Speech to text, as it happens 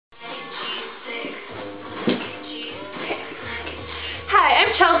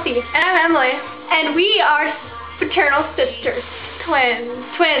Chelsea. And I'm Emily. And we are fraternal sisters. Twins.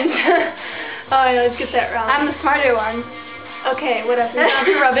 Twins. Oh, I always get that wrong. I'm the smarter one. Okay, whatever. You don't have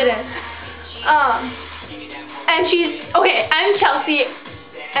to rub it in. And okay, I'm Chelsea.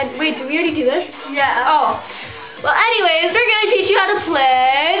 And wait, did we already do this? Yeah. Oh. Well, anyways, we're going to teach you how to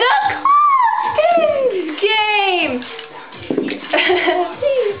play the Clothespins game.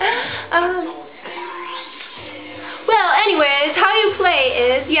 Well, anyways, how you play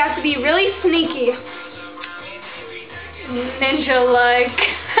is you have to be really sneaky. Ninja-like.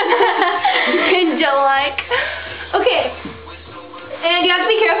 Ninja-like. Okay. And you have to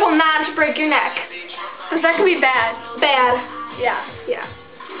be careful not to break your neck. Because that could be bad. Bad. Yeah. Yeah.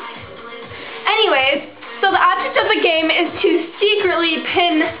 Anyways, so the object of the game is to secretly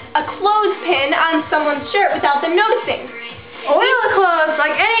pin a clothespin on someone's shirt without them noticing. Or clothes,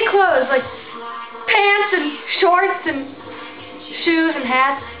 like any clothes, like pants and shorts and shoes and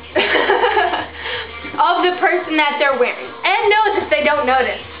hats. Of the person that they're wearing. And nose if they don't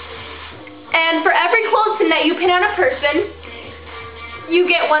notice. And for every clothespin that you pin on a person, you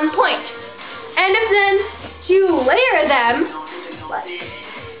get 1 point. And if then you layer them, like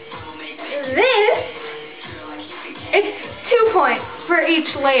this, it's 2 points for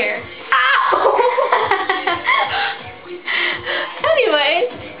each layer. Ow! Anyway,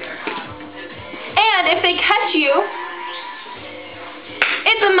 and if they catch you,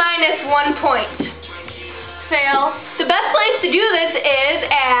 it's a -1 point. Fail. The best place to do this is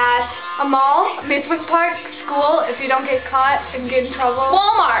at A mall, amusement park, school, if you don't get caught and get in trouble.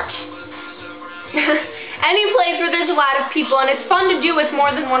 Walmart. Any place where there's a lot of people, and it's fun to do with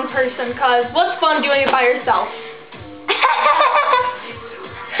more than one person, because what's fun doing it by yourself?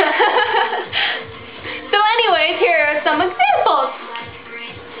 So anyways, here are some examples.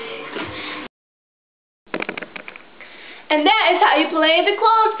 And that is how you play the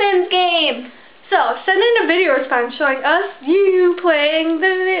Clothespins game. So, send in a video response showing us you playing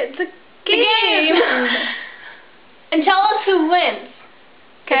the game. And tell us who wins.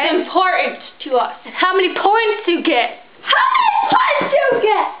 Okay? It's important to us. And how many points you get. How many points do you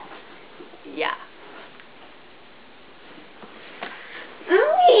get? Yeah.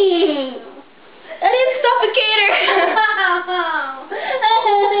 That is suffocator.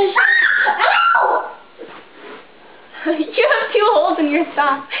 Ow! You have 2 holes in your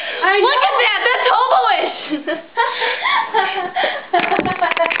sock. Look at that. That's hobo-ish.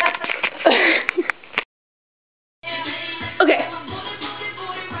 Okay.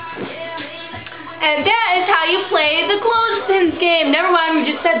 And that is how you play the Clothespins game. Never mind, we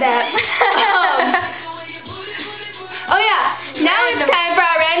just said that. Oh yeah, now it's time for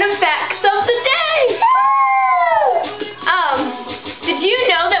our random facts of the day. Did you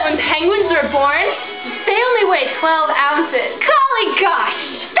know that when penguins were born, They only weigh 12 ounces. golly gosh!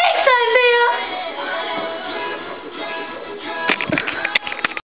 Thanks, Isaiah!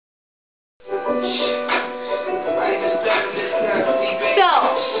 So,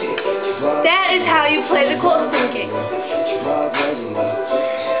 that is how you play the Clothespin game.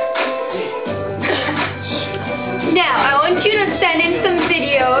 Now, I want you to send in some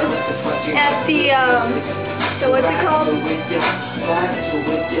videos at the what's it called?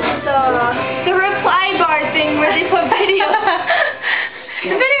 The reply bar thing where they put videos.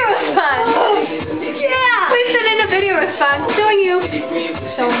 The video response. Yeah! Please send in a video response showing you.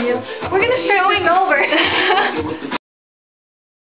 We're going to start going over.